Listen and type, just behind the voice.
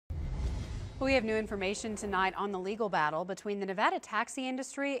We have new information tonight on the legal battle between the Nevada taxi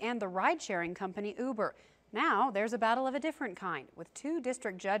industry and the ride-sharing company Uber. Now there's a battle of a different kind, with two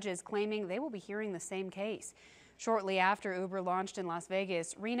district judges claiming they will be hearing the same case. Shortly after Uber launched in Las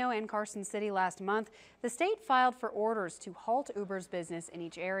Vegas, Reno, and Carson City last month, the state filed for orders to halt Uber's business in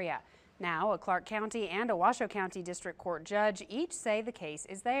each area. Now, a Clark County and a Washoe County District Court judge each say the case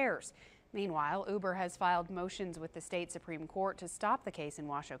is theirs. Meanwhile, Uber has filed motions with the state Supreme Court to stop the case in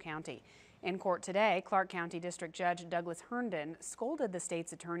Washoe County. In court today, Clark County District Judge Douglas Herndon scolded the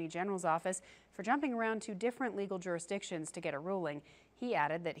state's Attorney General's office for jumping around to different legal jurisdictions to get a ruling. He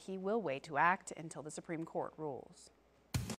added that he will wait to act until the Supreme Court rules.